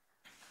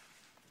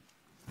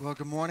Well,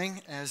 good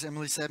morning. As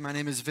Emily said, my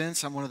name is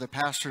Vince. I'm one of the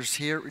pastors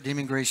here at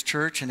Redeeming Grace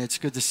Church, and it's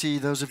good to see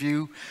those of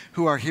you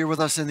who are here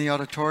with us in the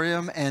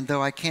auditorium. And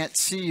though I can't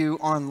see you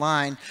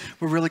online,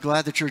 we're really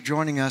glad that you're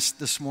joining us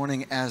this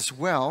morning as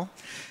well.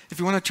 If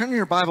you want to turn to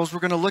your Bibles,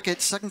 we're going to look at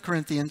 2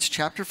 Corinthians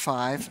chapter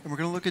 5, and we're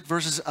going to look at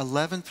verses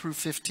 11 through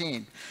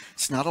 15.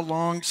 It's not a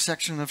long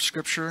section of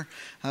Scripture,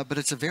 but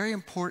it's a very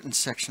important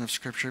section of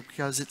Scripture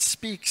because it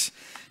speaks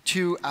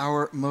to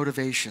our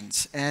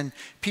motivations. And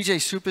PJ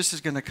Supis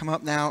is going to come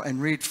up now and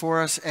read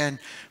for us. And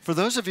for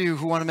those of you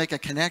who want to make a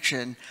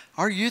connection,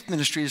 our youth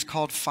ministry is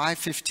called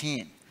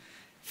 515.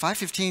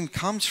 515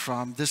 comes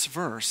from this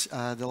verse,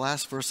 the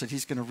last verse that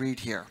he's going to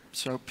read here.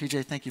 So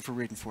PJ, thank you for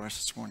reading for us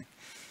this morning.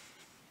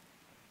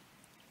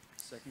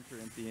 2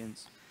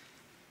 Corinthians,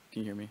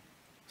 can you hear me?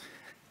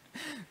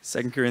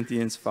 2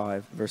 Corinthians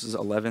 5, verses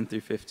 11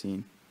 through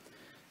 15.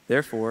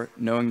 Therefore,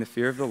 knowing the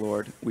fear of the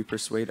Lord, we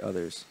persuade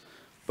others.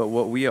 But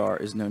what we are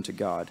is known to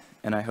God,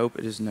 and I hope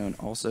it is known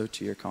also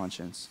to your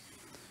conscience.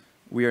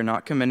 We are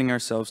not commending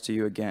ourselves to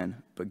you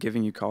again, but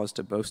giving you cause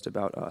to boast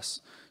about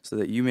us, so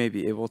that you may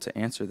be able to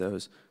answer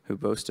those who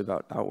boast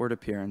about outward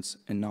appearance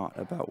and not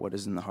about what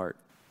is in the heart.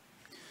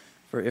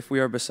 For if we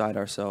are beside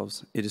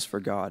ourselves, it is for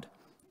God.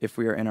 If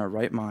we are in our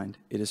right mind,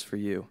 it is for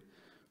you.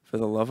 For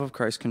the love of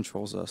Christ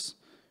controls us,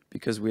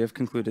 because we have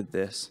concluded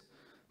this,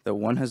 that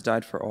one has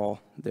died for all,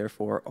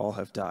 therefore all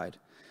have died.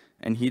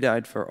 And he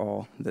died for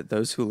all, that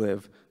those who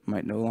live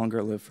might no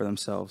longer live for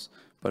themselves,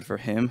 but for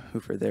him who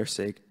for their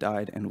sake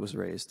died and was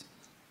raised.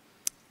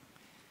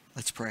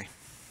 Let's pray.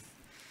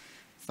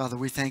 Father,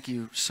 we thank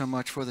you so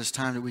much for this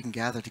time that we can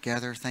gather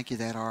together. Thank you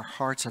that our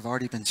hearts have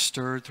already been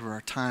stirred through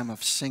our time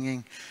of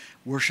singing,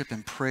 worship,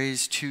 and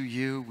praise to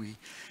you. We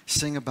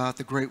sing about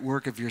the great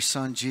work of your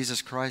Son,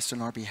 Jesus Christ,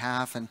 on our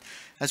behalf. And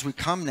as we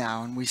come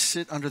now and we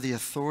sit under the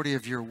authority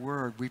of your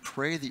word, we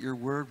pray that your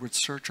word would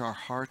search our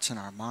hearts and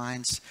our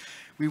minds.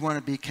 We want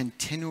to be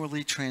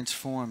continually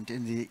transformed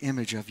in the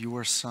image of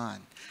your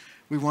Son.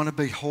 We want to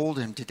behold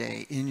him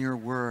today in your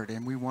word,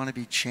 and we want to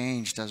be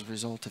changed as a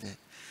result of it.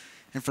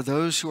 And for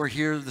those who are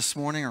here this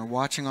morning or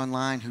watching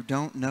online who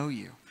don't know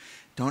you,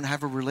 don't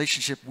have a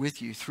relationship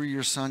with you through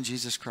your Son,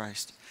 Jesus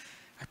Christ,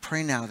 I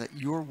pray now that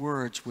your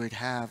words would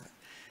have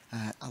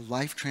a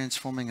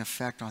life-transforming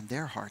effect on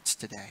their hearts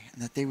today,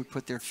 and that they would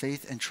put their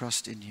faith and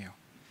trust in you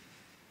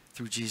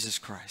through Jesus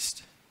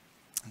Christ.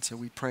 And so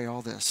we pray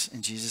all this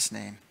in Jesus'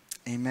 name.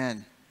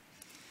 Amen.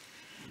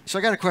 So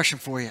I got a question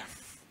for you.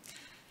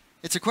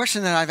 It's a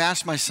question that I've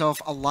asked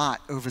myself a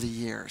lot over the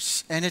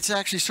years. And it's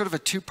actually sort of a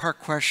two-part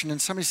question. And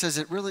somebody says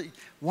it really,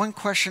 one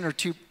question or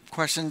two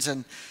questions.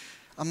 And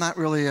I'm not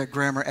really a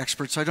grammar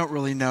expert, so I don't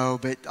really know.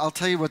 But I'll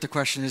tell you what the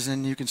question is,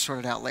 and you can sort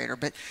it out later.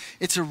 But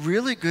it's a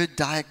really good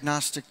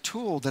diagnostic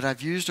tool that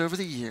I've used over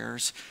the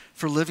years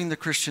for living the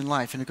Christian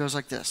life. And it goes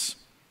like this.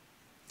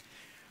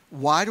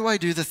 Why do I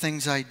do the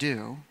things I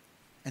do,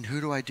 and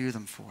who do I do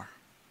them for?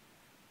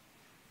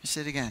 You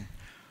say it again.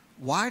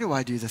 Why do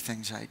I do the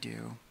things I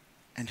do,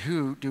 and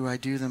who do I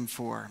do them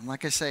for? And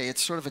like I say,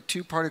 it's sort of a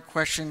two-parted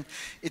question.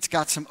 It's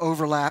got some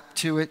overlap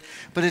to it,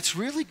 but it's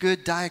really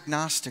good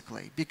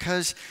diagnostically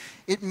because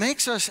it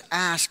makes us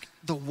ask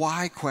the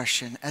why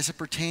question as it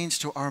pertains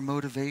to our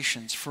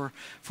motivations for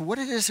what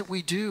it is that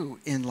we do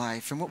in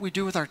life and what we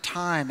do with our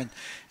time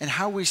and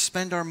how we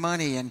spend our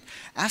money. And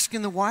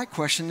asking the why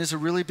question is a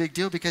really big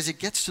deal because it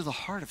gets to the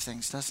heart of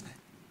things, doesn't it?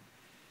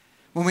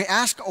 When we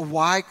ask a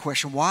why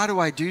question, why do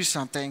I do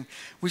something,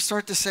 we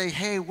start to say,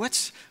 hey,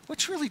 what's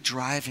really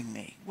driving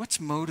me? What's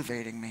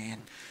motivating me?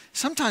 And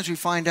sometimes we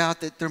find out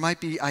that there might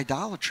be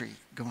idolatry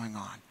going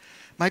on.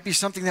 It might be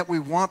something that we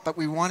want, but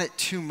we want it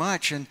too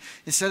much. And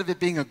instead of it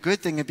being a good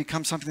thing, it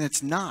becomes something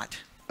that's not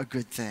a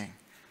good thing.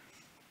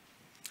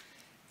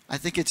 I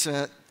think it's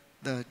the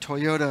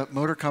Toyota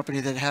Motor Company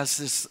that has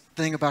this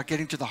thing about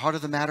getting to the heart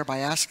of the matter by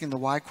asking the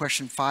why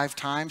question 5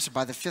 times.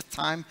 By the 5th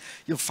time,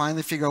 you'll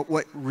finally figure out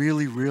what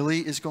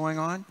really is going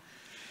on.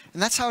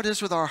 And that's how it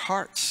is with our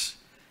hearts.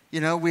 You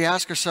know, we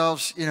ask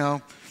ourselves,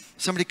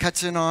 somebody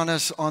cuts in on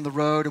us on the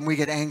road and we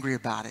get angry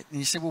about it. And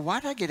you say, well, why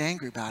did I get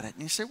angry about it?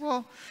 And you say,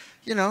 well,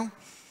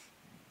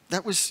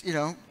 that was,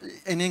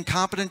 an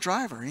incompetent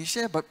driver. And you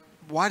say, but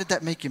why did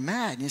that make you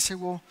mad? And you say,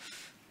 well,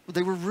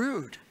 they were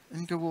rude.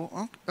 And you go,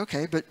 well,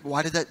 okay, but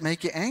why did that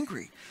make you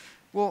angry?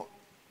 Well,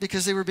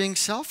 because they were being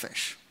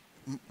selfish.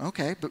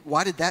 Okay, but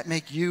why did that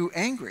make you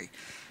angry?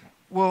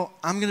 Well,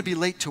 I'm going to be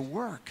late to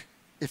work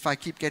if I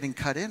keep getting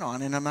cut in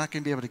on, and I'm not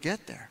going to be able to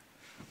get there.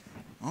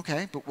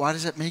 Okay, but why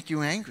does that make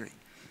you angry?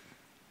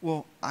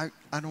 Well, I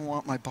don't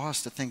want my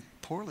boss to think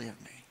poorly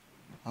of me.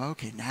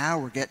 Okay, now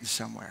we're getting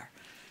somewhere.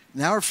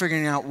 Now we're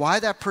figuring out why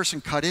that person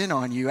cut in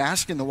on you,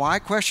 asking the why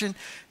question.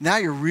 Now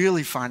you're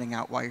really finding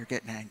out why you're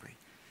getting angry.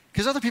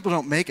 Because other people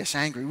don't make us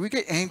angry. We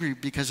get angry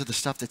because of the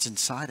stuff that's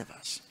inside of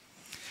us.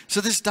 So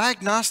this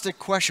diagnostic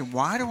question,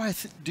 why do I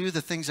do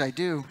the things I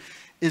do,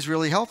 is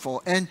really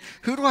helpful. And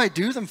who do I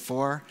do them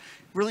for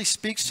really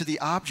speaks to the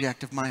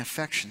object of my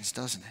affections,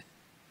 doesn't it?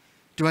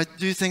 Do I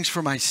do things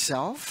for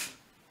myself?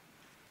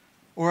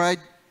 Or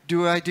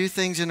do I do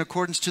things in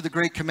accordance to the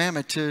great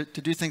commandment to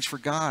do things for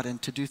God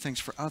and to do things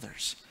for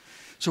others?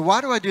 So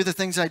why do I do the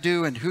things I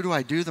do and who do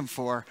I do them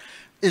for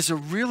is a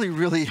really,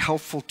 really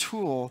helpful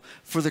tool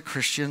for the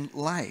Christian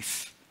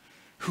life.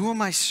 Who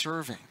am I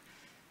serving?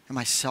 Am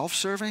I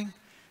self-serving?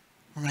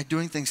 Or am I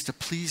doing things to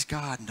please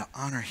God and to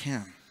honor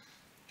Him?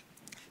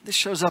 This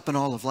shows up in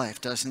all of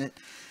life, doesn't it?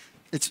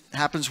 It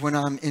happens when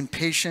I'm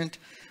impatient,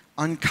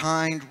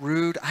 unkind,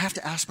 rude. I have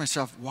to ask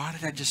myself, why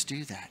did I just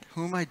do that?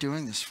 Who am I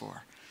doing this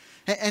for?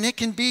 And it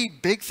can be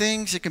big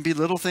things. It can be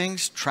little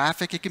things,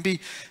 traffic. It can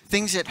be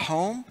things at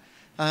home.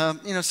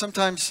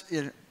 Sometimes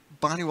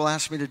Bonnie will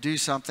ask me to do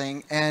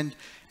something, and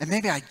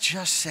maybe I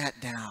just sat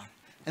down,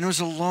 and it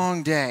was a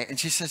long day. And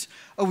she says,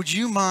 oh, would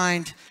you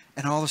mind?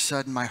 And all of a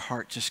sudden, my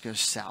heart just goes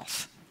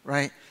south,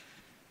 right?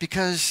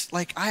 Because,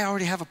 I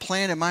already have a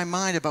plan in my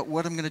mind about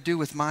what I'm going to do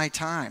with my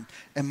time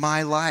and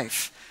my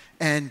life.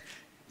 And,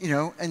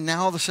 and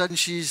now all of a sudden,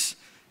 she's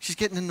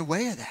getting in the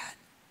way of that.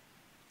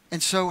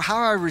 And so how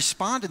I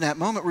respond in that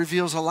moment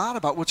reveals a lot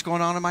about what's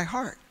going on in my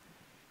heart.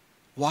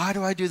 Why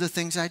do I do the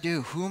things I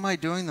do? Who am I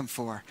doing them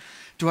for?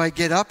 Do I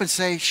get up and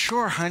say,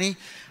 sure, honey,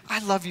 I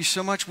love you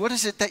so much. What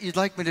is it that you'd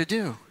like me to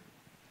do?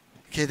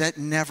 Okay, that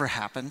never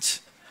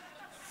happens.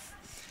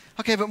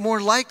 Okay, but more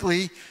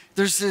likely,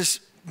 there's this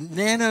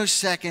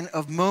nanosecond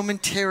of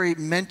momentary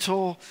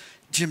mental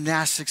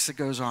gymnastics that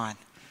goes on.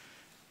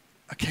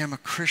 Okay, I'm a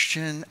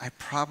Christian. I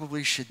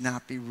probably should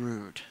not be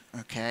rude,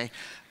 okay?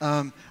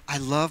 I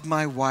love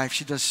my wife.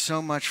 She does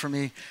so much for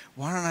me.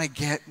 Why don't I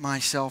get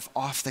myself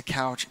off the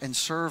couch and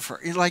serve her?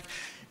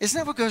 Isn't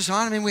that what goes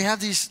on? I mean, we have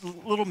these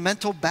little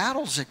mental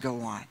battles that go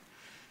on.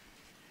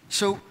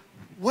 So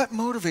what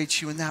motivates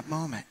you in that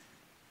moment?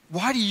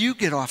 Why do you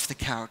get off the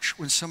couch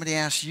when somebody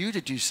asks you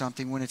to do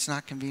something when it's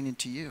not convenient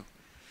to you?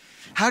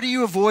 How do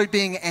you avoid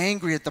being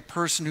angry at the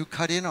person who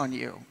cut in on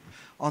you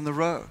on the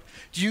road?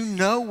 Do you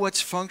know what's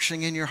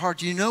functioning in your heart?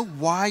 Do you know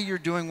why you're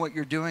doing what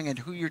you're doing and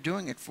who you're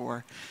doing it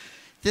for?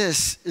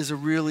 This is a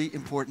really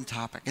important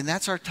topic, and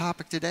that's our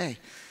topic today.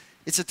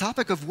 It's a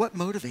topic of what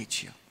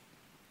motivates you.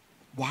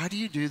 Why do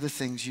you do the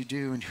things you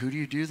do, and who do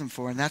you do them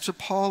for? And that's what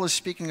Paul is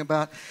speaking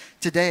about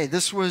today.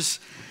 This was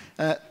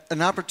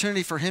an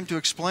opportunity for him to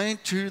explain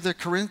to the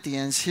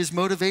Corinthians his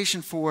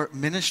motivation for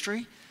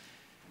ministry,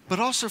 but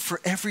also for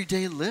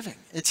everyday living.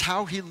 It's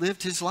how he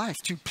lived his life,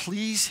 to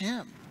please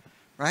him,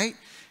 right?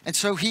 And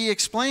so he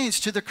explains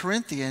to the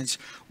Corinthians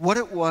what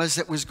it was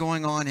that was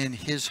going on in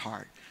his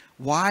heart,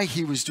 why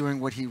he was doing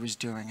what he was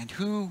doing, and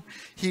who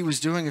he was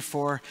doing it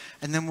for.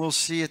 And then we'll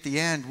see at the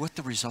end what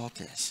the result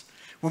is.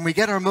 When we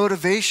get our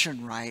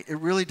motivation right, it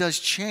really does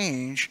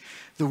change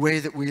the way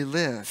that we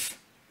live.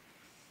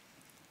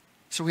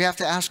 So we have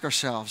to ask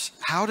ourselves,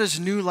 how does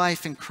new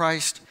life in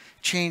Christ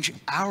change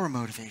our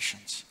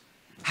motivations?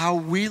 How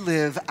we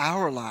live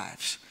our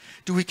lives?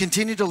 Do we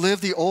continue to live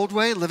the old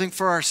way, living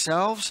for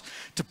ourselves,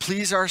 to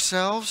please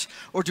ourselves?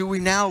 Or do we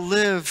now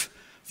live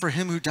for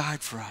Him who died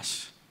for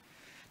us?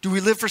 Do we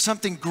live for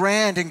something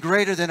grand and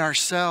greater than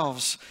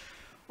ourselves?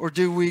 Or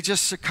do we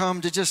just succumb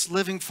to just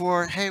living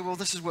for, hey, well,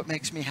 this is what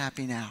makes me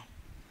happy now?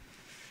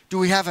 Do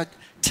we have a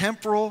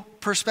temporal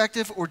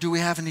perspective, or do we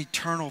have an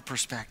eternal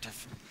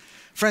perspective?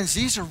 Friends,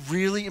 these are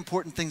really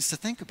important things to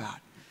think about.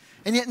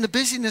 And yet in the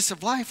busyness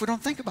of life, we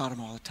don't think about them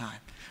all the time.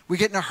 We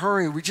get in a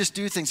hurry, we just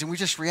do things, and we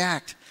just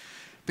react.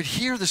 But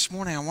here this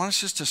morning, I want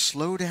us just to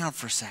slow down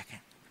for a second.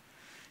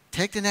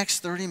 Take the next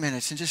 30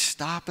 minutes and just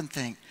stop and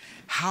think,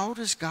 how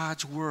does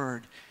God's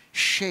Word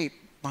shape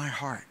my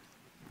heart?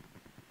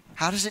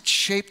 How does it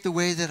shape the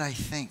way that I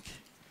think?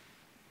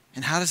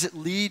 And how does it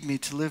lead me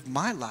to live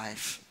my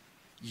life,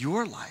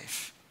 your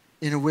life,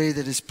 in a way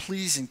that is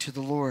pleasing to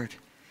the Lord?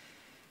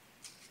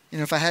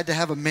 If I had to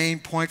have a main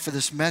point for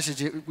this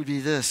message, it would be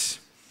this.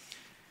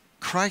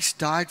 Christ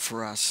died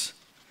for us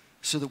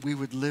so that we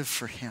would live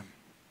for Him.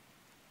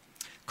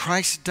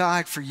 Christ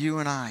died for you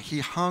and I. He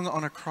hung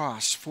on a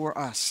cross for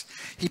us.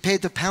 He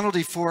paid the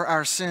penalty for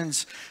our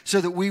sins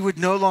so that we would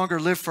no longer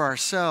live for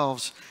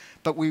ourselves,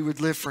 but we would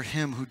live for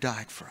Him who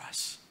died for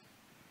us.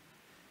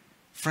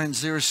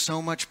 Friends, there is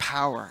so much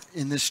power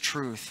in this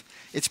truth.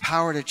 It's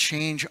power to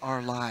change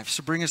our lives,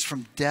 to bring us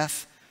from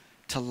death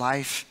to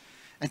life,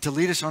 and to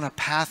lead us on a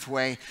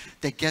pathway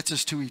that gets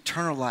us to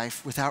eternal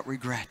life without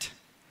regret.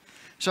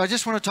 So I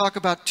just want to talk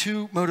about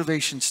two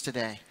motivations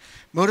today.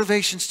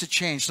 Motivations to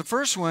change. The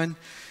first one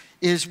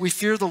is we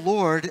fear the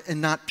Lord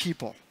and not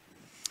people.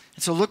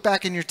 And so look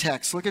back in your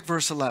text. Look at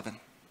verse 11.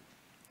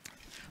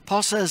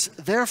 Paul says,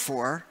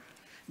 therefore,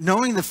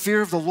 knowing the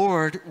fear of the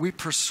Lord, we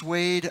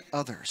persuade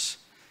others.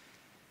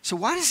 So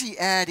why does he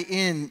add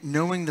in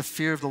knowing the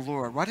fear of the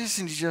Lord? Why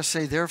doesn't he just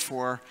say,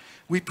 therefore,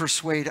 we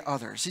persuade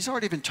others? He's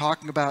already been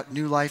talking about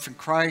new life in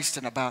Christ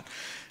and about,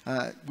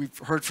 we've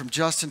heard from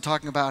Justin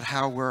talking about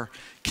how we're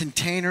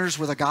containers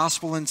with a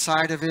gospel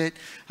inside of it.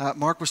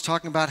 Mark was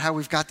talking about how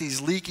we've got these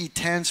leaky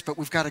tents, but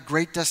we've got a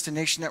great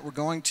destination that we're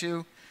going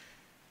to.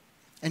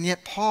 And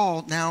yet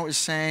Paul now is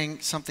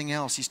saying something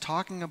else. He's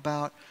talking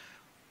about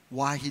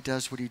why he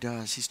does what he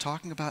does. He's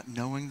talking about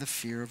knowing the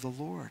fear of the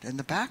Lord. And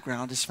the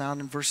background is found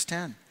in verse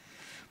 10.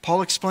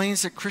 Paul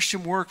explains that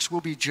Christian works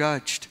will be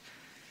judged.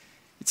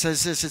 It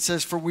says this, it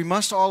says, "For we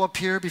must all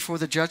appear before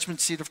the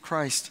judgment seat of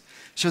Christ,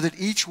 so that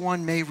each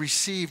one may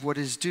receive what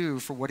is due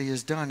for what he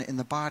has done in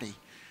the body,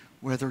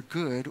 whether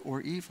good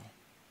or evil."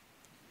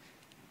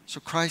 So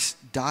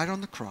Christ died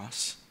on the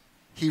cross.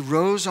 He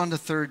rose on the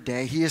third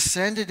day. He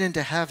ascended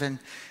into heaven,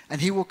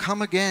 and he will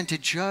come again to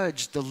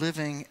judge the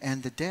living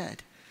and the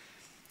dead.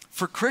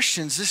 For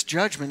Christians, this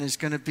judgment is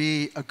going to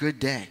be a good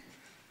day.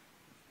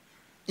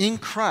 In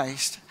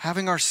Christ,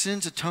 having our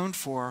sins atoned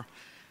for,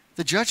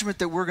 the judgment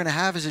that we're going to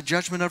have is a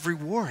judgment of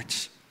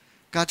rewards.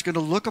 God's going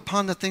to look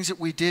upon the things that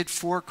we did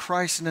for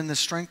Christ and in the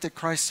strength that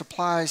Christ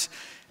supplies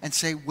and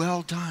say,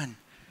 "Well done,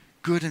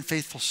 good and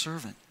faithful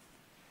servant."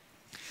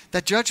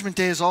 That judgment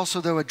day is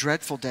also, though, a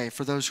dreadful day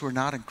for those who are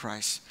not in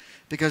Christ,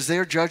 because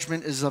their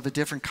judgment is of a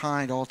different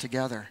kind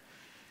altogether.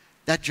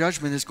 That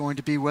judgment is going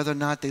to be whether or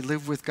not they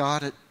live with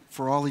God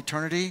for all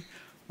eternity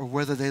or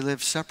whether they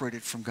live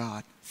separated from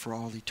God for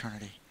all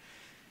eternity.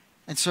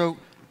 And so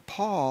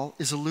Paul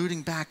is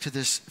alluding back to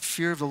this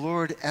fear of the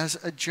Lord as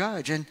a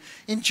judge. And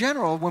in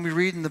general, when we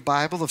read in the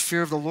Bible the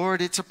fear of the Lord,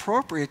 it's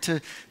appropriate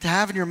to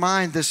have in your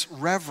mind this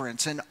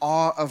reverence and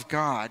awe of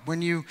God.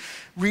 When you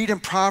read in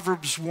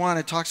Proverbs 1,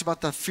 it talks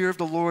about the fear of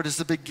the Lord as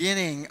the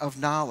beginning of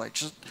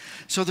knowledge.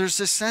 So there's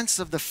this sense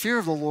of the fear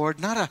of the Lord,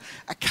 not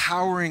a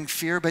cowering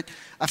fear, but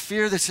a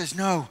fear that says,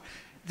 no,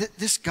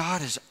 this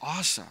God is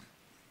awesome.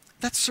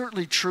 That's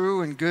certainly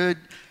true and good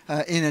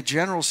in a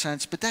general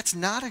sense, but that's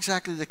not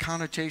exactly the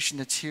connotation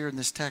that's here in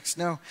this text.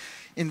 No,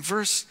 in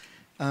verse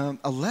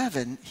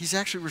 11, he's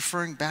actually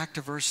referring back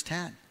to verse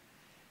 10.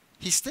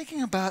 He's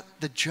thinking about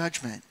the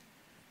judgment.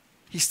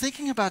 He's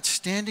thinking about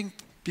standing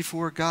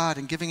before God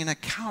and giving an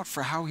account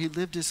for how he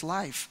lived his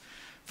life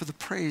for the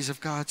praise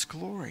of God's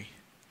glory.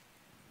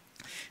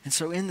 And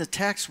so in the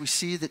text, we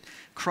see that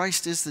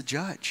Christ is the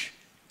judge,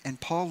 and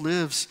Paul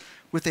lives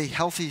with a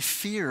healthy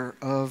fear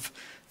of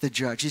the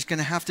judge. He's going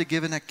to have to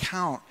give an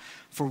account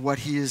for what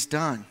he has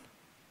done.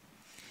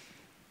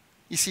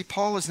 You see,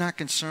 Paul is not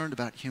concerned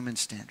about human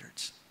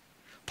standards.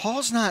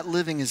 Paul's not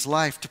living his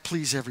life to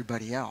please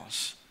everybody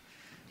else.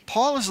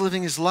 Paul is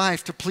living his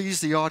life to please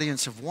the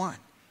audience of one.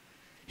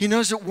 He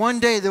knows that one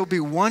day there'll be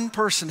one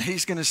person that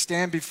he's going to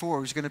stand before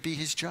who's going to be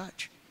his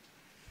judge.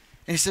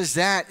 And he says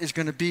that is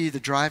going to be the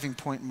driving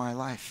point in my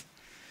life.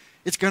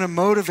 It's going to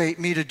motivate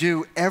me to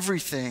do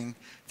everything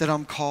that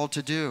I'm called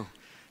to do,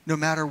 no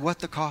matter what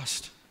the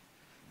cost.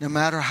 No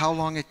matter how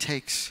long it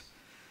takes,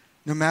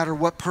 no matter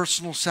what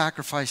personal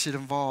sacrifice it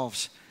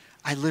involves,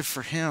 I live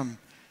for him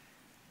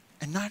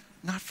and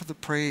not for the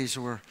praise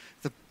or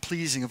the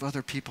pleasing of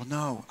other people.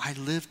 No, I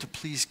live to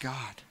please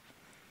God.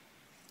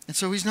 And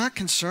so he's not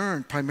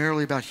concerned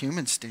primarily about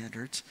human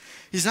standards.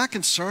 He's not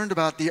concerned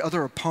about the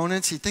other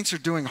opponents. He thinks they're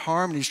doing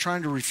harm and he's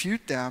trying to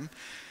refute them.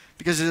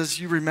 Because as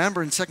you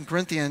remember in 2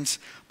 Corinthians,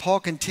 Paul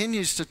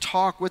continues to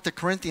talk with the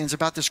Corinthians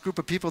about this group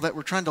of people that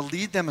were trying to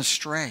lead them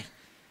astray.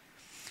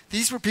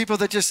 These were people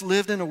that just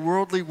lived in a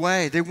worldly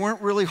way. They weren't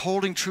really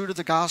holding true to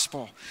the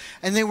gospel.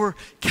 And they were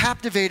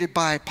captivated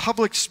by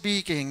public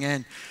speaking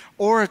and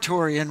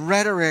oratory and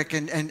rhetoric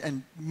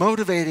and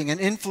motivating and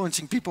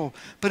influencing people.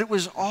 But it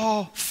was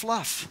all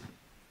fluff.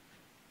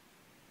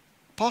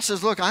 Paul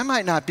says, look, I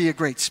might not be a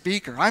great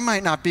speaker. I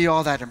might not be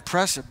all that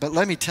impressive. But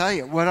let me tell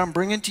you, what I'm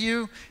bringing to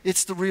you,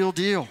 it's the real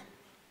deal.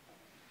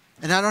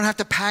 And I don't have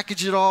to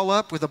package it all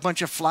up with a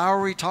bunch of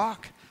flowery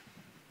talk.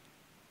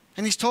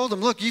 And he's told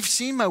them, look, you've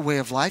seen my way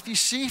of life. You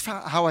see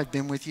how I've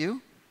been with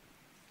you.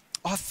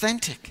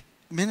 Authentic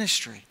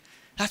ministry.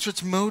 That's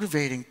what's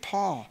motivating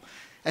Paul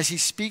as he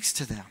speaks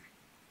to them.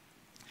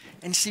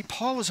 And you see,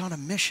 Paul is on a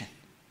mission.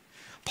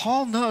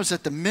 Paul knows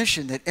that the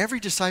mission that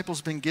every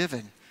disciple's been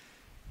given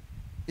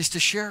is to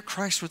share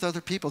Christ with other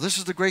people. This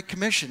is the Great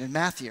Commission in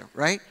Matthew,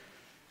 right?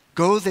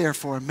 Go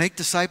therefore and make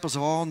disciples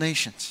of all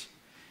nations,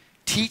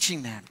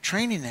 teaching them,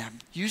 training them,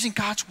 using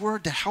God's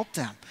word to help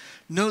them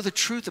know the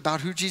truth about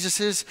who Jesus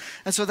is.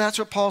 And so that's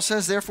what Paul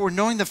says. Therefore,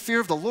 knowing the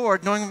fear of the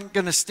Lord, knowing I'm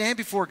going to stand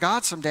before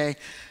God someday,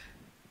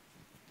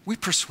 we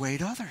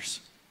persuade others.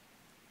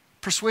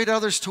 Persuade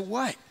others to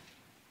what?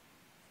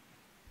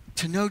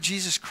 To know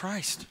Jesus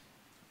Christ.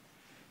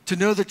 To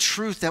know the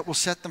truth that will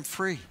set them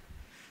free.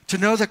 To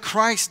know that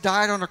Christ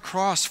died on a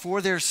cross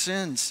for their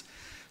sins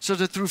so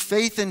that through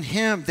faith in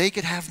him, they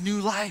could have new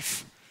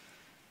life.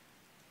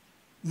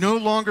 No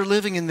longer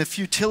living in the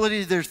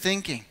futility of their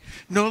thinking.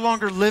 No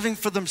longer living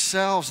for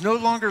themselves. No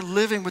longer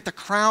living with the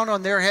crown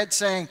on their head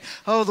saying,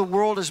 oh, the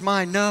world is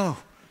mine. No.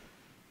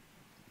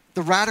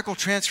 The radical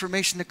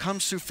transformation that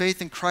comes through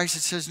faith in Christ,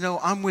 it says, no,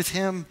 I'm with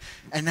him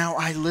and now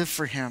I live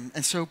for him.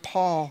 And so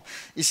Paul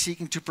is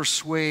seeking to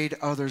persuade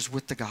others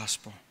with the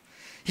gospel.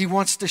 He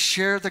wants to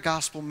share the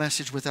gospel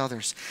message with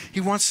others.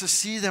 He wants to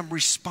see them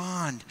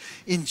respond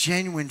in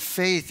genuine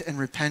faith and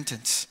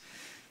repentance.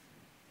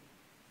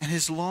 And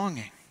his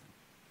longing,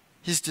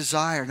 his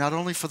desire, not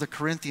only for the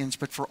Corinthians,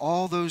 but for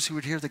all those who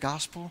would hear the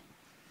gospel,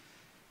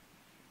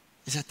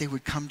 is that they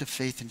would come to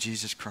faith in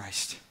Jesus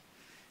Christ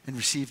and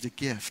receive the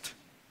gift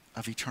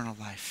of eternal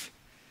life.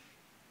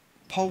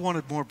 Paul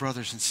wanted more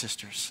brothers and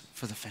sisters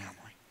for the family.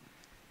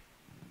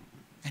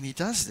 And he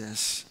does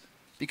this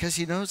because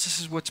he knows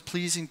this is what's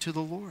pleasing to the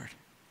Lord.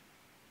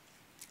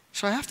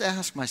 So I have to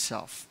ask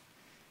myself,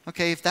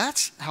 okay, if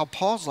that's how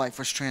Paul's life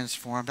was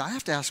transformed, I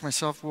have to ask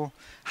myself, well,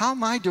 how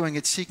am I doing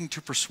at seeking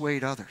to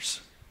persuade others?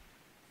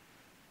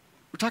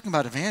 We're talking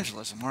about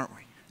evangelism, aren't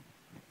we?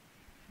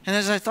 And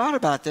as I thought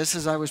about this,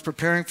 as I was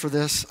preparing for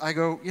this, I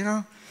go,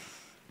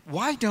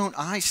 why don't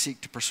I seek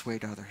to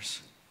persuade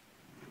others?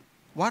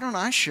 Why don't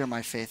I share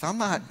my faith? I'm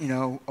not,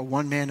 a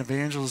one-man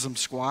evangelism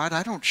squad.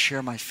 I don't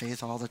share my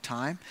faith all the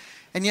time.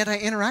 And yet I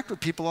interact with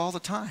people all the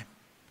time.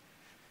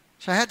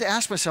 So I had to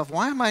ask myself,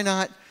 why am I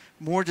not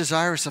more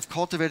desirous of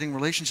cultivating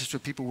relationships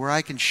with people where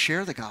I can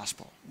share the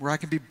gospel, where I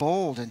can be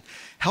bold and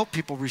help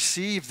people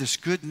receive this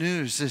good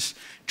news, this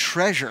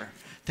treasure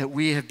that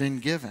we have been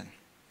given?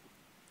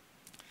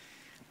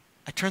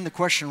 I turned the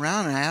question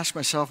around and I asked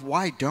myself,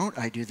 why don't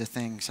I do the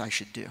things I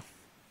should do?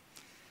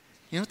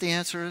 You know what the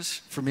answer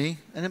is for me?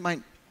 And it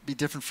might be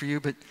different for you,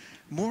 but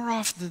more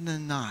often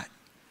than not,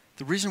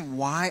 the reason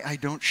why I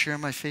don't share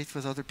my faith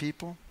with other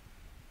people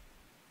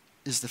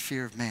is the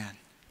fear of man.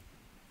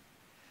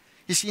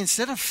 You see,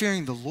 instead of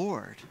fearing the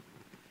Lord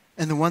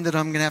and the one that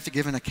I'm going to have to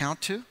give an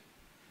account to,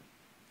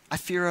 I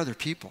fear other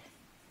people.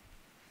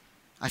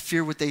 I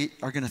fear what they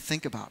are going to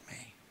think about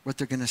me, what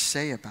they're going to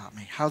say about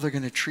me, how they're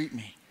going to treat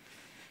me.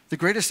 The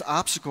greatest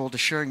obstacle to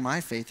sharing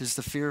my faith is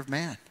the fear of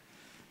man.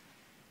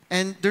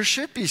 And there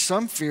should be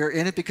some fear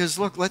in it because,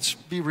 look, let's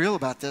be real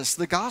about this.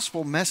 The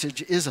gospel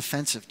message is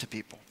offensive to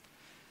people.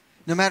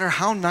 No matter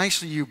how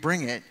nicely you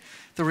bring it,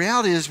 the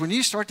reality is when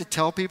you start to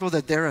tell people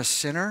that they're a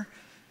sinner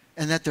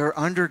and that they're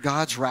under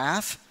God's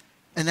wrath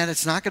and that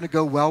it's not going to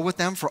go well with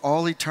them for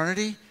all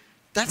eternity,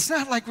 that's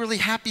not like really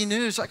happy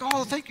news. Like,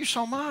 oh, thank you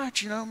so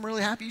much. I'm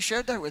really happy you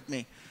shared that with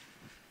me.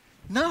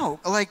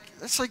 No,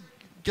 that's like,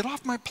 get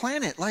off my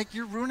planet. Like,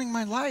 you're ruining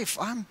my life.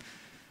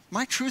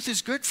 My truth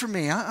is good for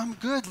me. I'm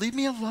good. Leave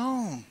me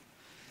alone.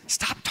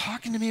 Stop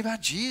talking to me about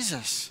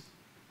Jesus.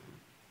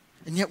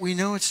 And yet we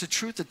know it's the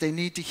truth that they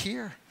need to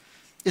hear.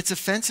 It's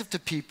offensive to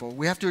people.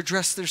 We have to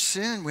address their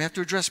sin. We have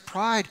to address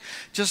pride,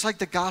 just like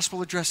the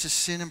gospel addresses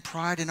sin and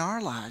pride in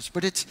our lives.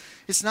 But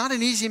it's not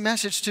an easy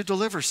message to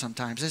deliver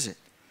sometimes, is it?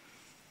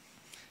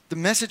 The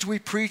message we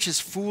preach is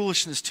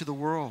foolishness to the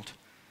world.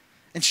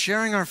 And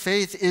sharing our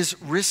faith is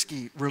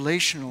risky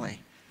relationally.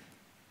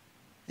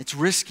 It's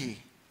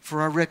risky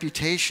for our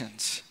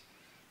reputations.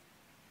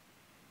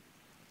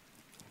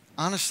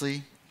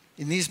 Honestly,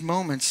 in these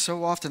moments,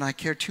 so often I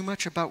care too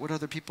much about what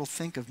other people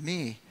think of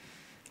me.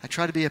 I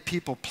try to be a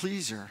people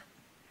pleaser,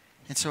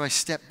 and so I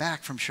step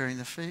back from sharing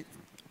the faith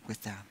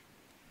with them.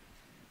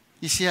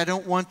 You see, I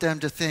don't want them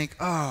to think,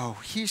 oh,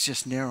 he's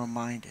just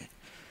narrow-minded.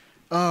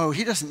 Oh,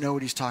 he doesn't know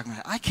what he's talking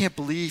about. I can't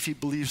believe he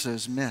believes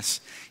those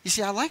myths. You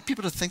see, I like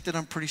people to think that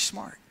I'm pretty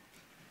smart.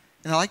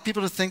 And I like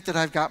people to think that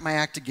I've got my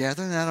act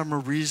together and that I'm a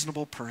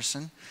reasonable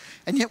person.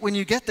 And yet when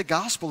you get the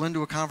gospel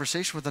into a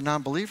conversation with a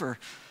non-believer,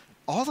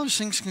 all those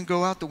things can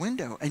go out the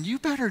window. And you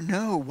better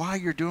know why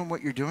you're doing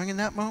what you're doing in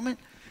that moment,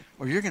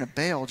 or you're going to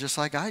bail just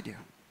like I do.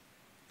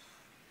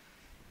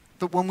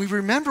 But when we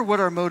remember what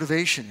our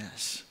motivation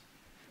is,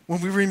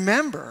 when we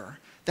remember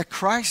that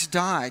Christ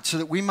died so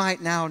that we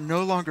might now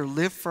no longer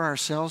live for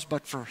ourselves,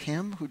 but for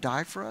him who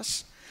died for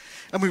us,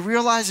 and we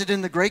realize that in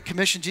the Great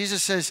Commission,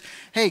 Jesus says,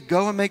 hey,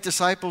 go and make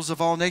disciples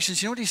of all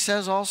nations. You know what he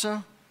says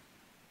also?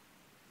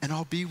 And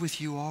I'll be with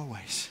you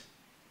always.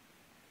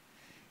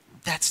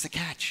 That's the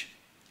catch.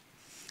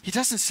 He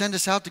doesn't send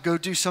us out to go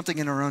do something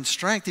in our own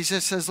strength. He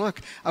just says, look,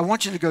 I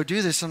want you to go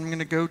do this, and I'm going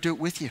to go do it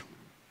with you.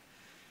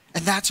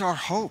 And that's our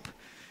hope.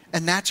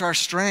 And that's our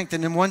strength.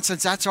 And in one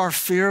sense, that's our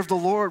fear of the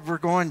Lord. We're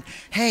going,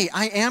 hey,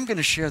 I am going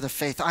to share the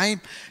faith.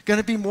 I'm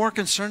going to be more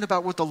concerned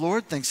about what the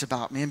Lord thinks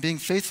about me and being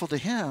faithful to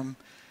him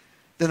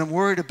than I'm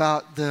worried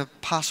about the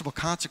possible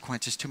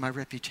consequences to my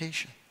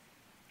reputation.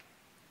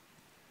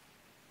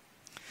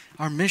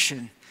 Our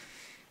mission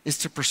is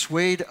to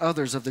persuade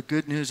others of the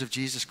good news of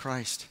Jesus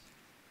Christ.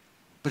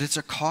 But it's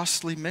a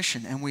costly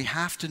mission, and we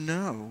have to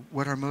know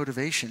what our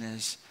motivation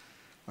is.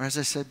 Or as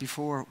I said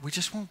before, we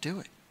just won't do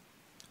it.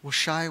 We'll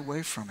shy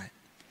away from it.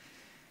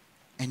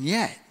 And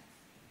yet,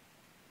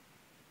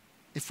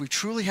 if we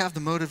truly have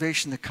the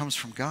motivation that comes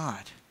from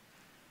God,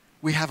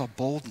 we have a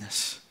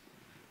boldness.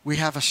 We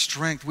have a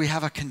strength. We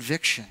have a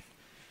conviction.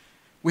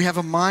 We have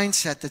a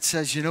mindset that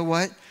says, you know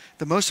what?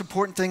 The most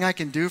important thing I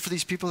can do for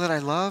these people that I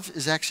love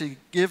is actually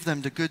give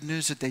them the good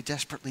news that they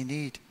desperately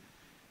need.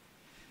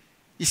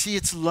 You see,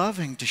 it's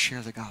loving to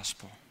share the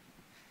gospel.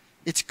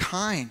 It's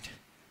kind.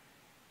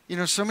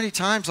 So many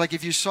times, like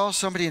if you saw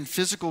somebody in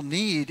physical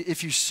need,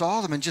 if you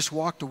saw them and just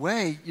walked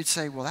away, you'd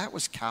say, well, that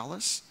was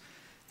callous.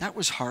 That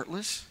was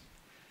heartless.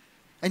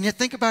 And yet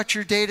think about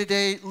your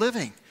day-to-day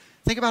living.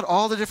 Think about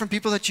all the different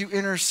people that you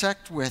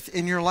intersect with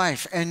in your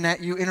life and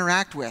that you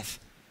interact with,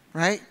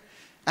 right?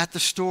 At the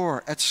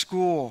store, at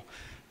school,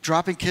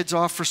 dropping kids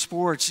off for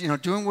sports,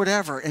 doing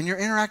whatever. And you're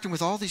interacting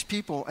with all these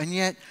people, and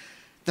yet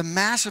the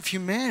mass of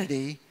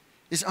humanity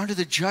is under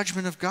the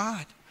judgment of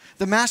God.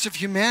 The mass of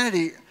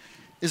humanity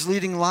is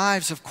leading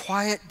lives of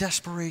quiet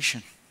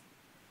desperation,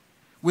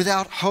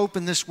 without hope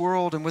in this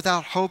world and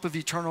without hope of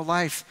eternal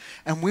life.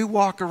 And we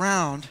walk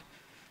around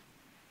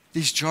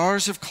these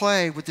jars of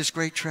clay with this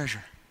great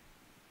treasure.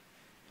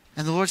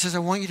 And the Lord says, I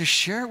want you to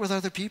share it with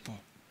other people.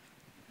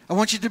 I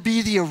want you to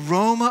be the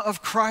aroma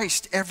of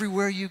Christ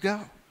everywhere you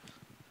go.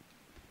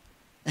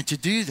 And to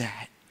do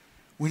that,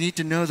 we need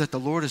to know that the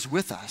Lord is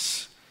with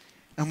us.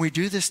 And we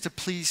do this to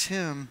please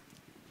Him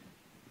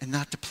and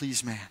not to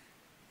please man.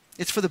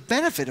 It's for the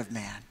benefit of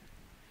man.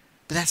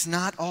 But that's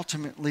not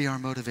ultimately our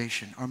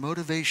motivation. Our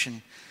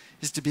motivation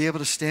is to be able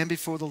to stand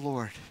before the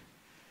Lord.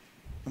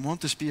 And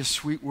won't this be a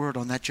sweet word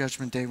on that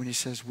judgment day when He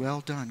says, well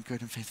done,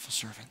 good and faithful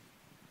servant.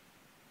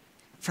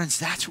 Friends,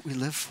 that's what we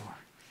live for.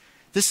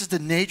 This is the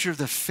nature of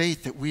the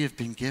faith that we have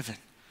been given.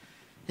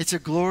 It's a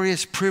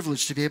glorious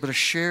privilege to be able to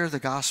share the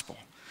gospel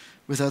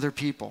with other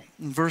people.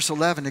 In verse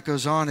 11, it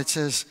goes on, it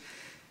says,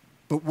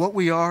 but what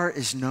we are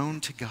is known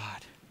to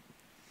God.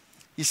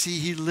 You see,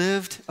 he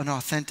lived an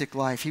authentic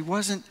life. He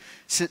wasn't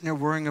sitting there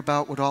worrying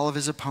about what all of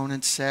his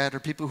opponents said or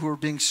people who were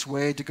being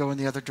swayed to go in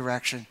the other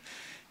direction.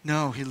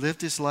 No, he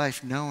lived his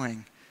life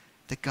knowing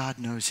that God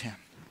knows him.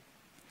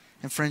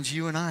 And friends,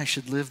 you and I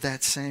should live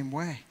that same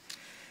way.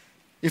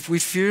 If we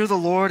fear the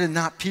Lord and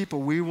not people,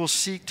 we will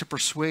seek to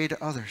persuade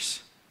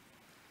others.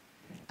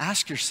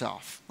 Ask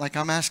yourself, like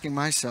I'm asking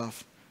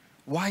myself,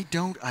 why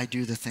don't I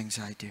do the things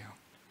I do?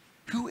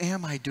 Who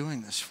am I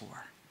doing this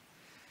for?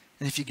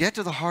 And if you get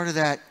to the heart of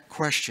that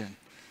question,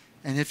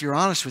 and if you're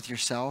honest with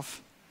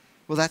yourself,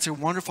 well, that's a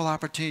wonderful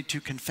opportunity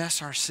to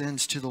confess our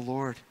sins to the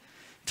Lord,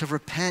 to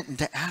repent and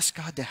to ask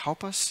God to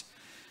help us,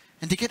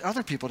 and to get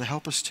other people to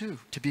help us too,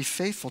 to be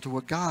faithful to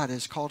what God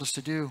has called us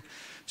to do,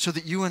 so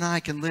that you and I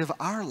can live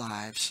our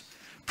lives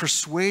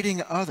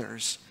persuading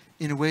others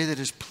in a way that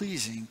is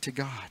pleasing to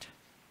God.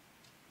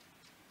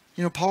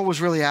 You know, Paul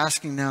was really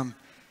asking them,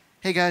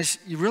 hey guys,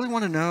 you really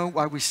want to know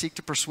why we seek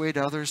to persuade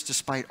others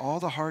despite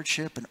all the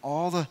hardship and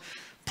all the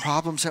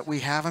problems that we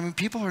have? I mean,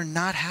 people are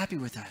not happy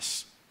with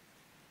us.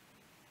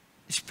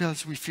 It's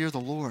because we fear the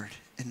Lord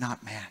and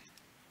not man.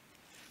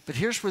 But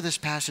here's where this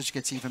passage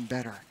gets even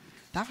better.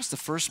 That was the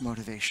first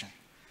motivation.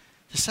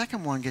 The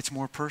second one gets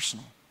more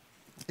personal.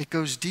 It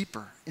goes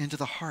deeper into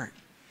the heart.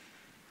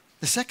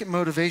 The second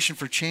motivation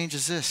for change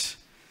is this: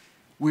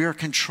 we are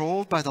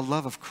controlled by the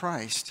love of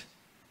Christ,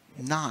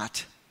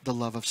 not the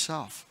love of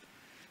self.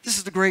 This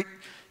is the great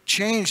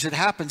change that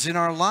happens in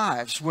our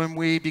lives when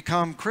we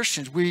become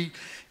Christians. We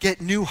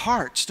get new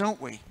hearts,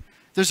 don't we?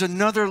 There's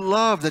another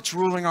love that's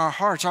ruling our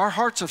hearts. Our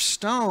hearts of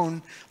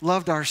stone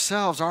loved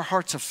ourselves. Our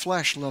hearts of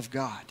flesh love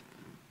God.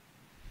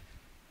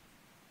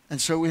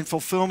 And so in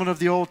fulfillment of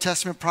the Old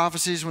Testament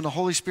prophecies, when the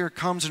Holy Spirit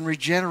comes and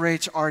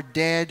regenerates our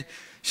dead,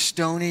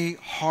 stony,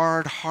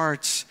 hard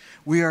hearts,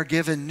 we are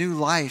given new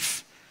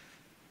life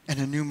and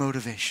a new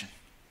motivation.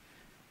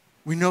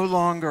 We no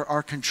longer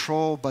are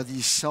controlled by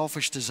these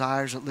selfish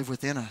desires that live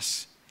within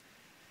us,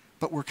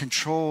 but we're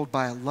controlled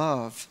by a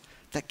love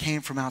that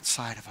came from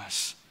outside of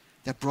us,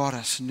 that brought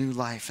us new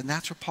life. And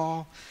that's what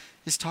Paul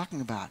is talking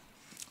about.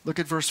 Look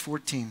at verse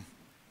 14.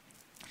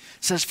 It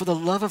says, for the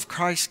love of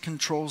Christ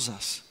controls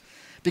us,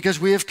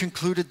 because we have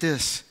concluded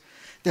this,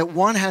 that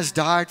one has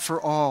died for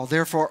all,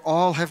 therefore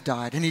all have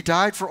died. And he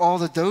died for all,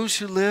 that those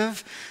who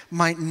live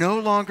might no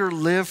longer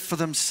live for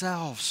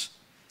themselves.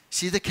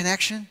 See the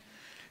connection?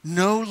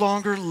 No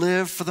longer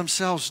live for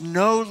themselves,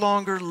 no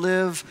longer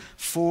live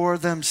for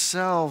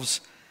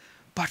themselves,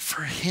 but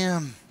for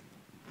him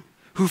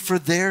who for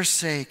their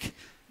sake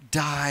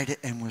died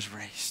and was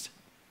raised.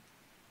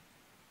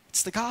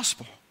 It's the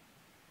gospel.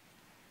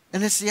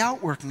 And it's the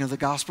outworking of the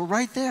gospel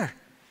right there.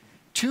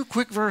 2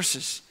 quick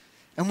verses.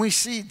 And we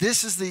see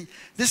this is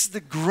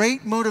the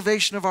great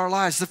motivation of our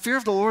lives. The fear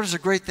of the Lord is a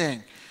great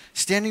thing.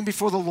 Standing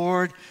before the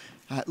Lord,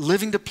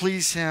 living to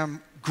please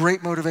him,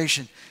 great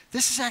motivation.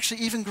 This is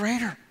actually even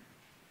greater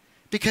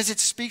because it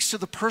speaks to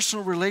the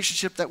personal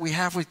relationship that we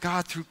have with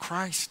God through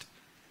Christ.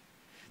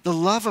 The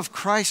love of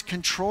Christ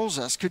controls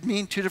us could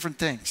mean 2 different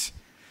things.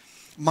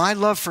 My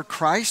love for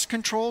Christ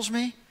controls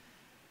me,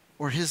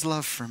 or his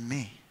love for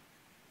me.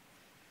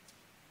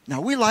 Now,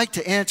 we like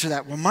to answer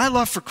that, well, my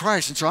love for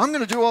Christ, and so I'm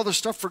going to do all this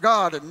stuff for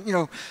God, and, you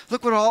know,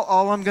 look what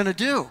all I'm going to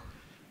do.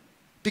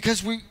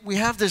 Because we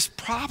have this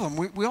problem.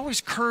 We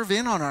always curve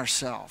in on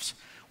ourselves.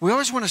 We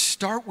always want to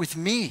start with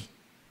me.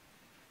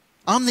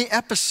 I'm the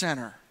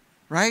epicenter,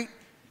 right?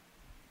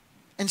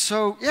 And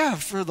so, yeah,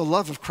 for the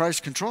love of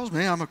Christ controls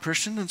me, I'm a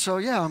Christian, and so,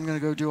 yeah, I'm going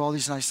to go do all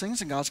these nice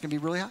things, and God's going to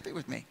be really happy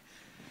with me.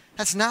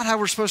 That's not how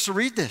we're supposed to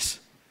read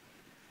this.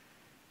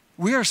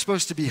 We are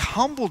supposed to be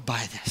humbled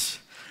by this.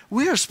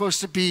 We are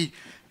supposed to be,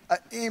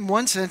 in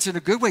one sense, in a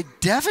good way,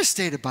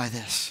 devastated by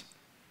this.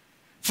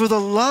 For the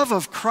love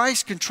of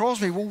Christ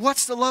controls me. Well,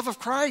 what's the love of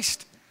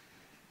Christ?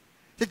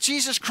 That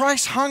Jesus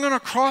Christ hung on a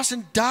cross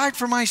and died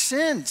for my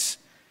sins.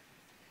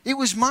 It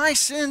was my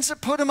sins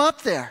that put him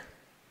up there.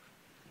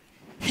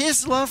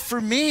 His love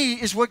for me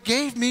is what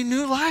gave me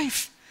new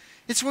life.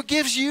 It's what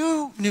gives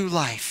you new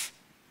life.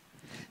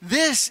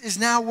 This is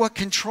now what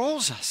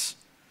controls us.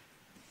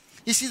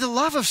 You see, the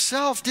love of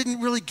self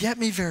didn't really get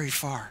me very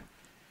far.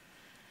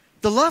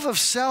 The love of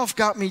self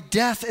got me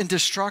death and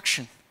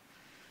destruction.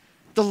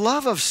 The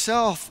love of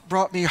self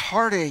brought me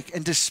heartache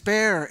and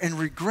despair and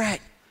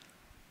regret.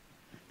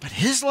 But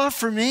his love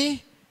for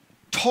me,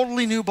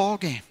 totally new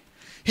ballgame.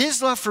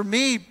 His love for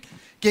me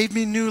gave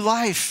me new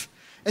life.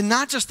 And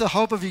not just the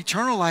hope of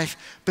eternal life,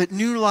 but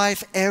new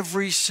life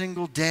every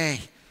single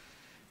day.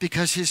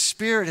 Because his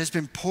Spirit has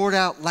been poured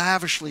out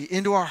lavishly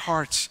into our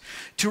hearts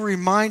to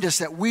remind us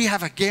that we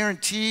have a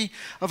guarantee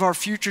of our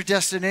future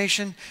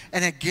destination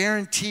and a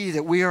guarantee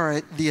that we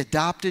are the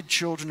adopted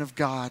children of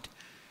God.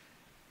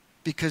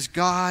 Because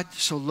God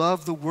so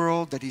loved the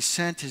world that he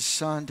sent his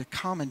Son to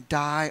come and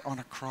die on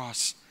a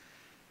cross.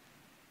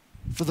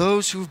 For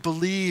those who've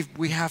believed,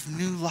 we have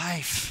new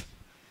life.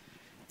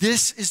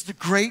 This is the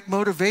great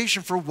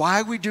motivation for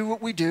why we do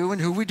what we do and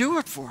who we do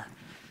it for.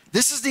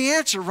 This is the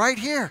answer right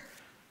here.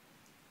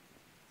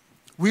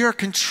 We are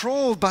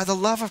controlled by the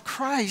love of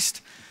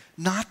Christ,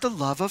 not the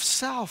love of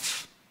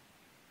self.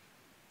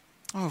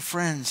 Oh,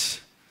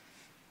 friends,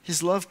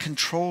 his love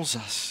controls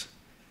us.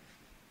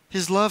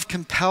 His love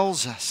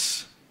compels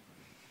us.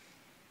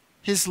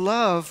 His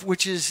love,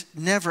 which is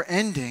never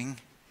ending,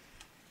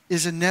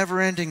 is a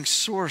never-ending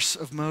source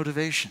of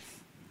motivation.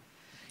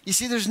 You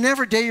see, there's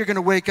never a day you're going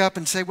to wake up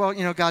and say, well,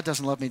 you know, God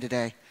doesn't love me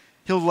today.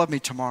 He'll love me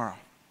tomorrow.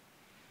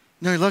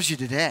 No, he loves you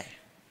today,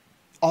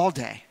 all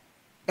day,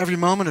 every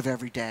moment of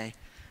every day.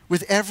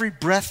 With every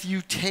breath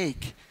you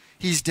take,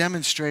 he's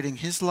demonstrating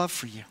his love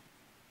for you.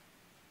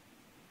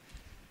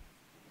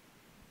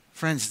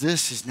 Friends,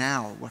 this is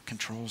now what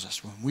controls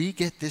us. When we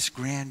get this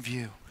grand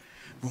view,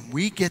 when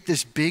we get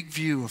this big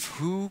view of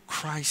who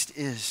Christ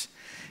is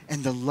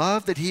and the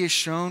love that he has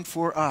shown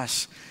for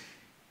us,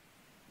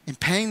 in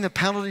paying the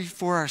penalty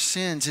for our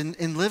sins,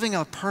 in living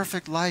a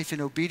perfect life in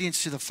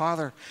obedience to the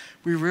Father,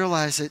 we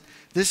realize that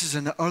this is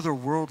an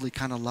otherworldly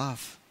kind of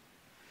love.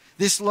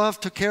 This love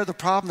took care of the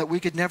problem that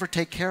we could never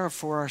take care of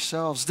for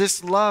ourselves.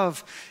 This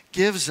love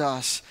gives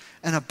us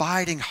an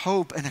abiding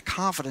hope and a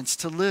confidence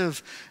to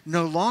live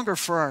no longer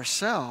for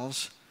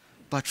ourselves,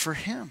 but for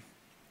him.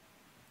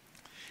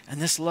 And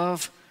this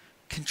love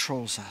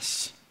controls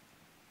us.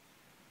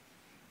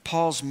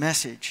 Paul's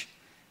message,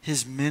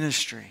 his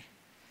ministry,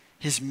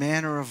 his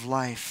manner of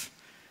life,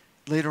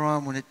 later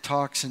on when it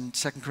talks in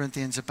 2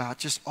 Corinthians about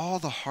just all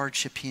the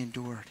hardship he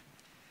endured,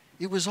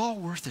 it was all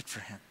worth it for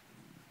him.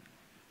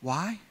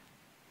 Why?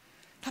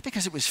 Not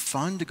because it was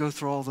fun to go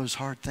through all those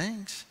hard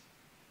things,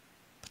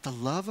 but the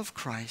love of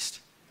Christ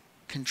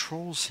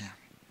controls him.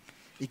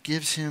 It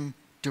gives him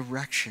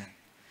direction.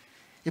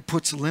 It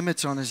puts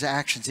limits on his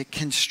actions. It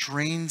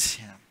constrains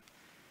him.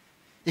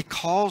 It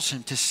calls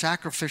him to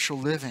sacrificial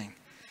living.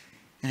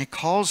 And it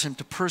calls him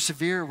to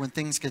persevere when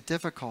things get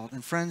difficult.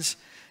 And friends,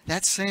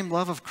 that same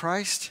love of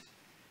Christ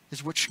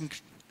is what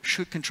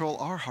should control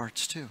our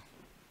hearts too.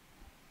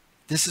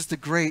 This is the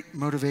great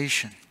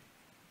motivation.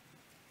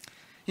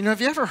 You know,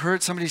 have you ever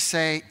heard somebody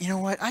say, you know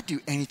what, I'd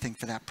do anything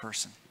for that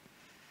person?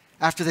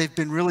 After they've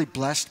been really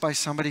blessed by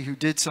somebody who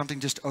did something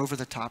just over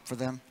the top for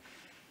them.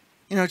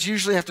 You know, it's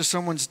usually after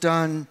someone's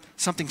done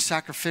something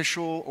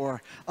sacrificial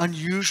or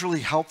unusually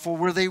helpful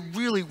where they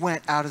really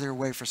went out of their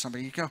way for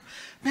somebody. You go,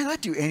 man,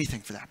 I'd do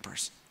anything for that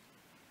person.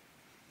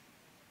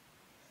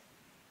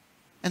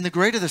 And the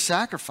greater the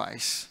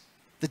sacrifice,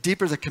 the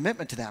deeper the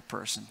commitment to that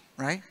person,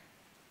 right?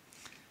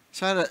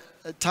 So I had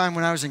a time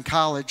when I was in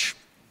college,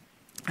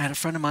 I had a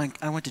friend of mine,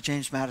 I went to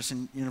James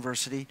Madison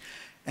University,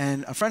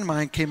 and a friend of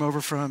mine came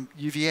over from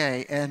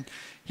UVA, and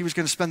he was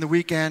going to spend the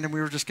weekend, and we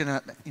were just going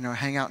to, you know,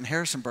 hang out in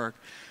Harrisonburg.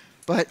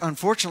 But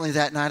unfortunately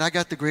that night, I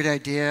got the great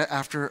idea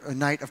after a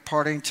night of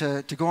partying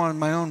to go on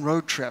my own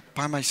road trip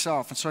by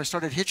myself. And so I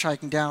started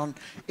hitchhiking down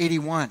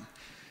 81.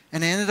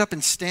 And I ended up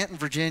in Stanton,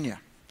 Virginia.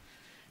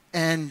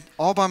 And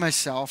all by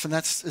myself, and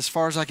that's as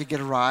far as I could get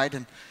a ride.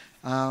 And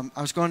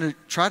I was going to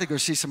try to go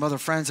see some other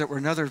friends that were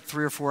another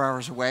 3 or 4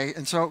 hours away.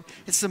 And so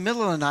it's the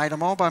middle of the night.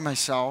 I'm all by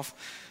myself.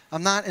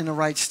 I'm not in the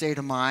right state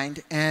of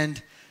mind.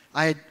 And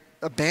I had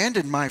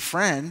abandoned my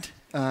friend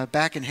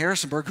back in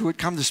Harrisonburg who had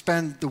come to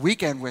spend the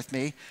weekend with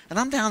me. And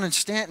I'm down in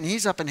Stanton.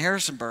 He's up in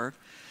Harrisonburg.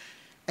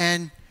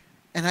 And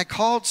I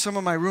called some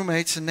of my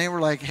roommates, and they were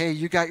like, hey,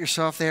 you got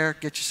yourself there.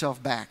 Get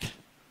yourself back.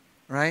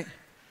 Right?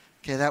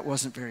 Okay, that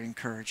wasn't very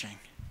encouraging.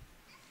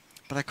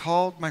 But I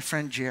called my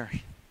friend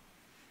Jerry,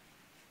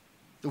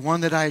 the one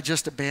that I had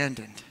just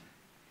abandoned,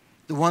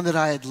 the one that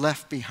I had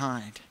left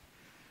behind,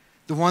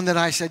 the one that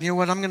I said, you know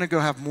what, I'm going to go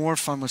have more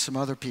fun with some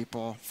other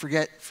people.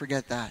 Forget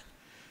that.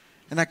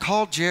 And I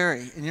called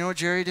Jerry, and you know what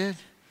Jerry did?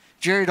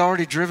 Jerry had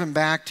already driven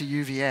back to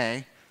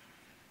UVA.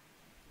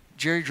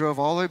 Jerry drove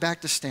all the way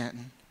back to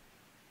Stanton,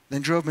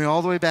 then drove me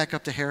all the way back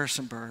up to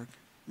Harrisonburg,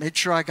 made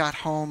sure I got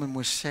home and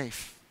was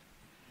safe.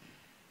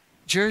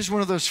 Jerry's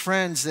one of those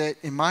friends that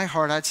in my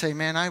heart I'd say,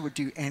 man, I would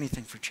do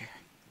anything for Jerry.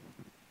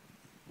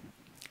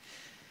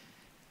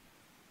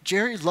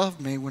 Jerry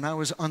loved me when I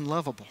was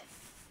unlovable.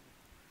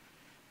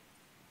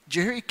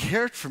 Jerry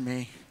cared for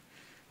me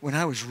when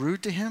I was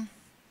rude to him.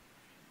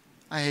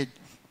 I had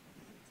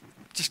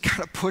just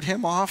kind of put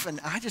him off, and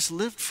I just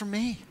lived for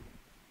me.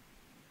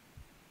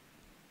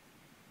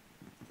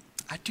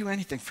 I'd do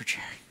anything for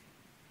Jerry.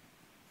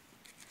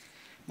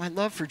 My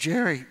love for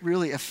Jerry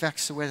really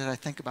affects the way that I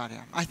think about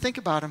him. I think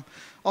about him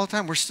all the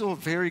time. We're still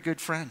very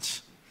good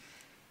friends.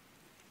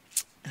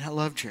 And I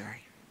love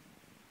Jerry.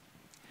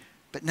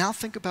 But now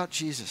think about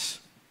Jesus.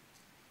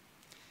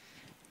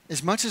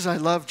 As much as I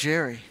love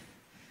Jerry,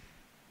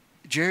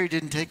 Jerry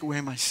didn't take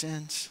away my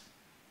sins.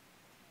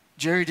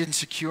 Jerry didn't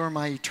secure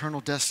my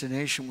eternal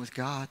destination with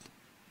God.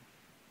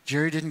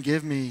 Jerry didn't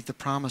give me the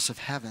promise of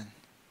heaven.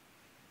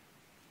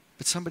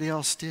 But somebody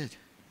else did.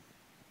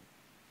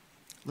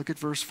 Look at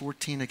verse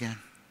 14 again.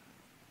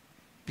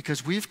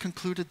 Because we've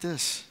concluded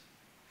this,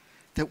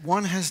 that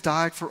one has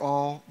died for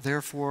all,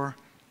 therefore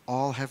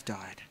all have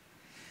died.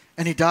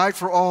 And he died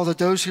for all, that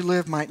those who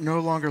live might no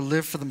longer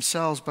live for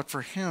themselves, but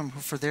for him who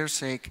for their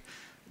sake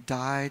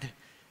died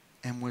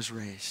and was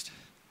raised.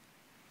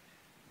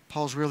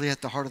 Paul's really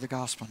at the heart of the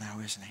gospel now,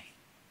 isn't he?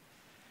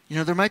 You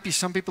know, there might be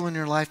some people in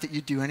your life that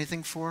you'd do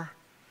anything for,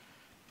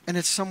 and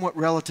it's somewhat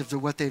relative to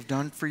what they've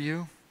done for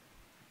you.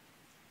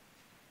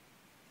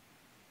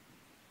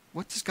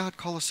 What does God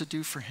call us to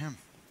do for him?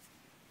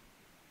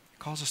 He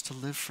calls us to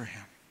live for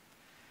him.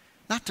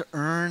 Not to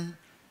earn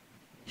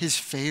his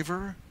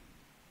favor.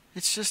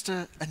 It's just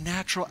a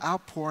natural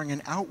outpouring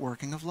and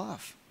outworking of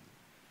love.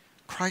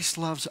 Christ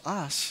loves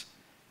us.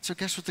 So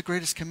guess what the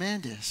greatest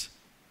command is?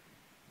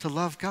 To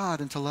love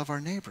God and to love our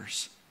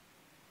neighbors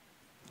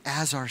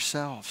as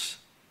ourselves.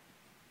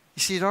 You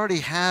see, it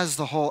already has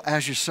the whole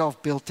as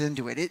yourself built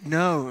into it. It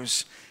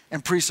knows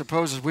and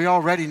presupposes we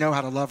already know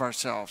how to love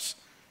ourselves.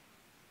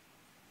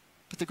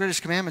 But the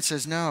greatest commandment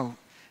says no.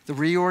 The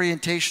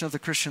reorientation of the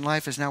Christian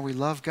life is now we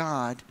love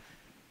God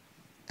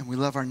and we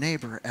love our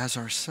neighbor as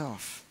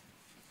ourselves.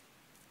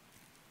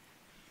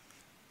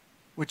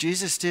 What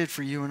Jesus did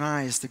for you and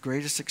I is the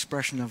greatest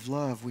expression of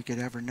love we could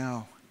ever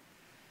know.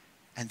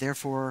 And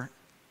therefore,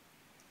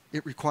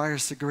 it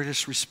requires the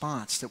greatest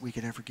response that we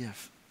could ever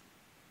give.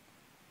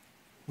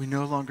 We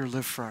no longer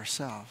live for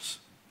ourselves.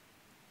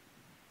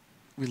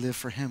 We live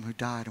for him who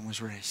died and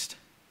was raised.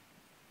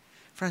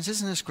 Friends,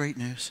 isn't this great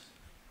news?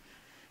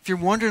 If you're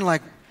wondering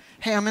like,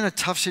 hey, I'm in a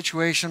tough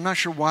situation, I'm not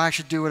sure why I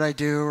should do what I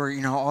do, or,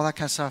 you know, all that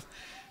kind of stuff.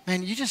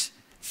 Man, you just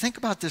think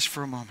about this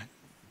for a moment.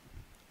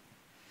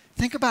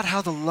 Think about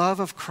how the love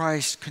of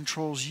Christ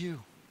controls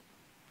you.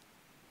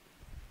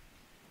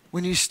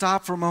 When you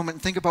stop for a moment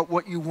and think about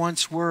what you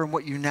once were and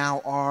what you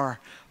now are,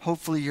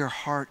 hopefully your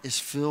heart is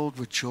filled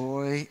with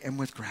joy and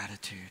with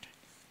gratitude.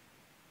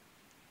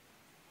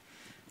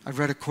 I've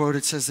read a quote,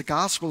 it says, the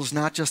gospel is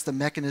not just the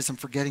mechanism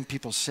for getting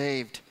people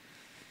saved.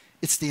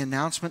 It's the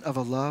announcement of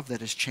a love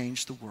that has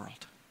changed the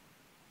world.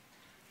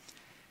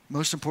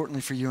 Most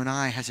importantly for you and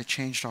I, has it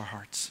changed our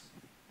hearts?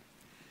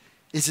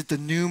 Is it the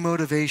new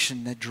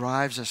motivation that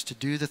drives us to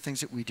do the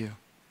things that we do?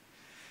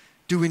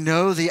 Do we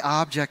know the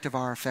object of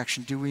our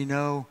affection? Do we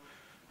know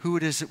who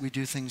it is that we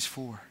do things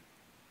for?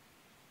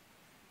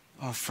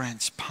 Oh,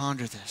 friends,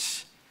 ponder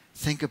this.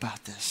 Think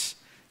about this.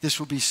 This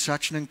will be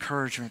such an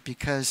encouragement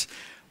because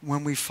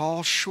when we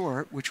fall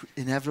short, which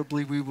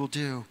inevitably we will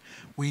do,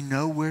 we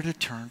know where to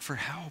turn for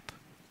help.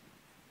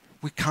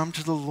 We come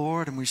to the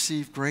Lord and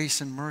receive grace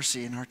and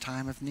mercy in our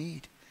time of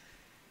need.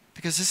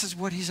 Because this is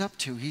what he's up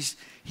to. He's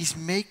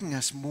making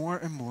us more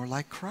and more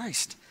like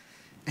Christ.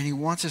 And he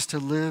wants us to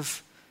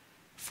live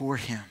for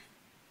him.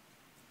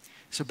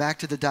 So back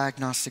to the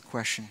diagnostic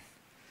question.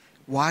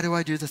 Why do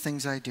I do the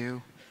things I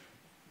do?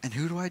 And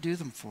who do I do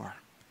them for?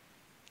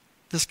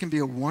 This can be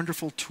a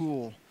wonderful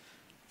tool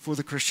for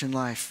the Christian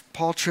life.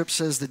 Paul Tripp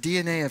says the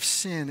DNA of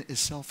sin is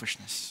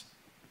selfishness.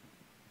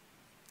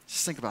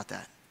 Just think about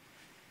that.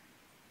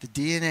 The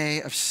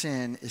DNA of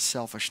sin is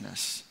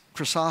selfishness.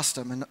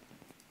 Chrysostom,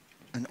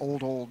 an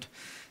old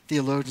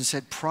theologian,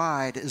 said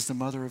pride is the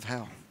mother of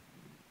hell.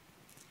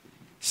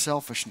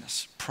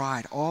 Selfishness,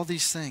 pride, all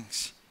these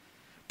things.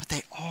 But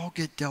they all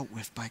get dealt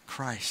with by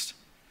Christ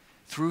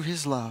through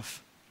his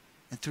love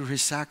and through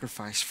his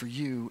sacrifice for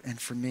you and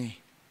for me.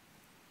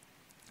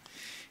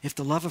 If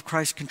the love of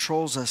Christ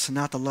controls us and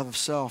not the love of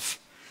self,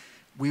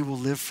 we will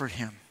live for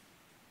him.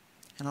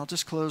 And I'll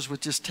just close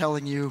with just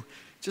telling you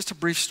just a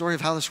brief story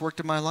of how this worked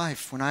in my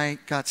life. When I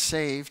got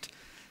saved,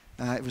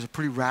 it was a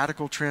pretty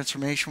radical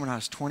transformation when I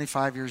was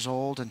 25 years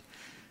old. And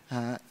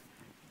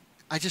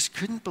I just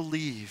couldn't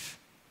believe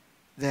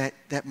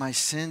that my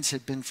sins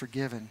had been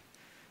forgiven.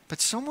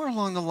 But somewhere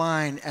along the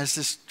line, as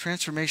this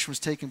transformation was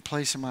taking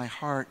place in my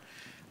heart,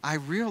 I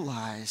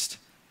realized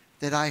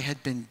that I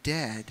had been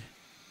dead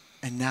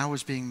and now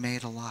was being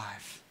made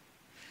alive.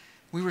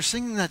 We were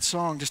singing that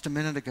song just a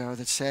minute ago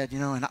that said, you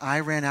know, and I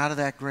ran out of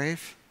that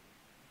grave.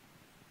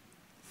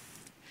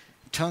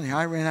 I'm telling you,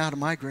 I ran out of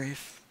my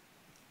grave.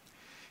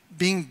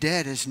 Being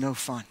dead is no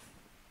fun.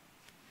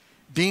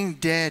 Being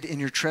dead in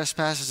your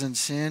trespasses and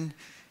sin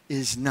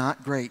is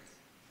not great.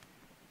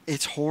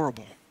 It's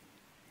horrible.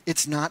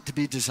 It's not to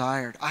be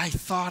desired. I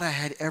thought I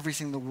had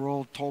everything the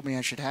world told me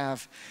I should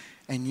have,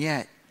 and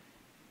yet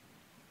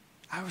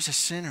I was a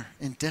sinner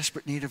in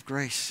desperate need of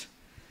grace.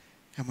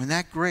 And when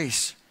that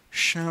grace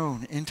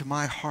shone into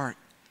my heart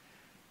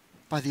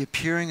by the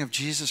appearing of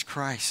Jesus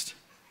Christ,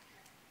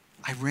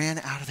 I ran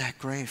out of that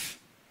grave.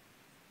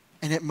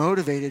 And it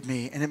motivated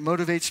me, and it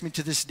motivates me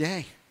to this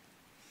day.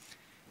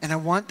 And I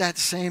want that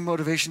same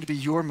motivation to be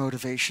your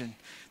motivation,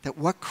 that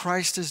what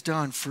Christ has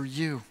done for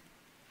you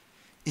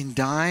in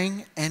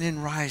dying and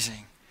in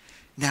rising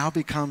now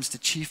becomes the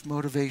chief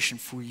motivation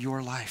for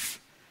your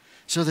life,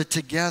 so that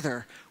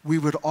together we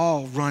would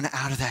all run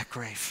out of that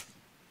grave.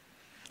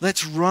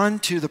 Let's run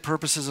to the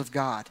purposes of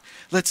God.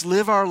 Let's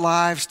live our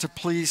lives to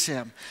please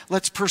Him.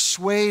 Let's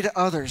persuade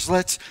others.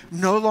 Let's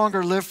no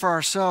longer live for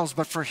ourselves,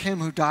 but for Him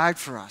who died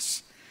for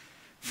us.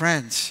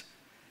 Friends,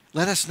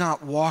 let us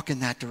not walk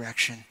in that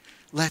direction.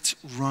 Let's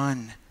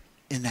run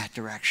in that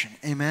direction.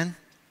 Amen?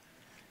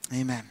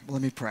 Amen. Well,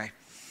 let me pray.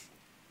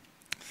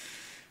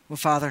 Well,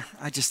 Father,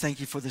 I just thank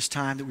you for this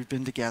time that we've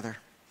been together.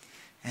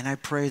 And I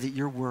pray that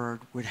your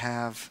word would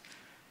have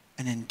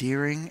an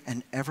endearing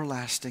and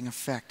everlasting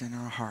effect in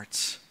our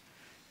hearts.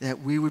 That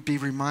we would be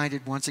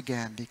reminded once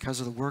again, because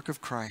of the work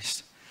of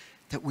Christ,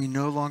 that we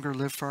no longer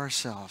live for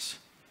ourselves,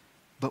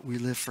 but we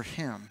live for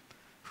Him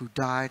who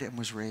died and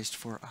was raised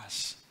for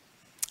us.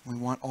 We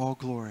want all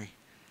glory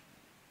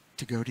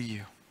to go to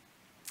you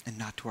and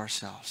not to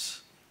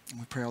ourselves. And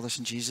we pray all this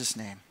in Jesus'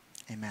 name.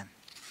 Amen.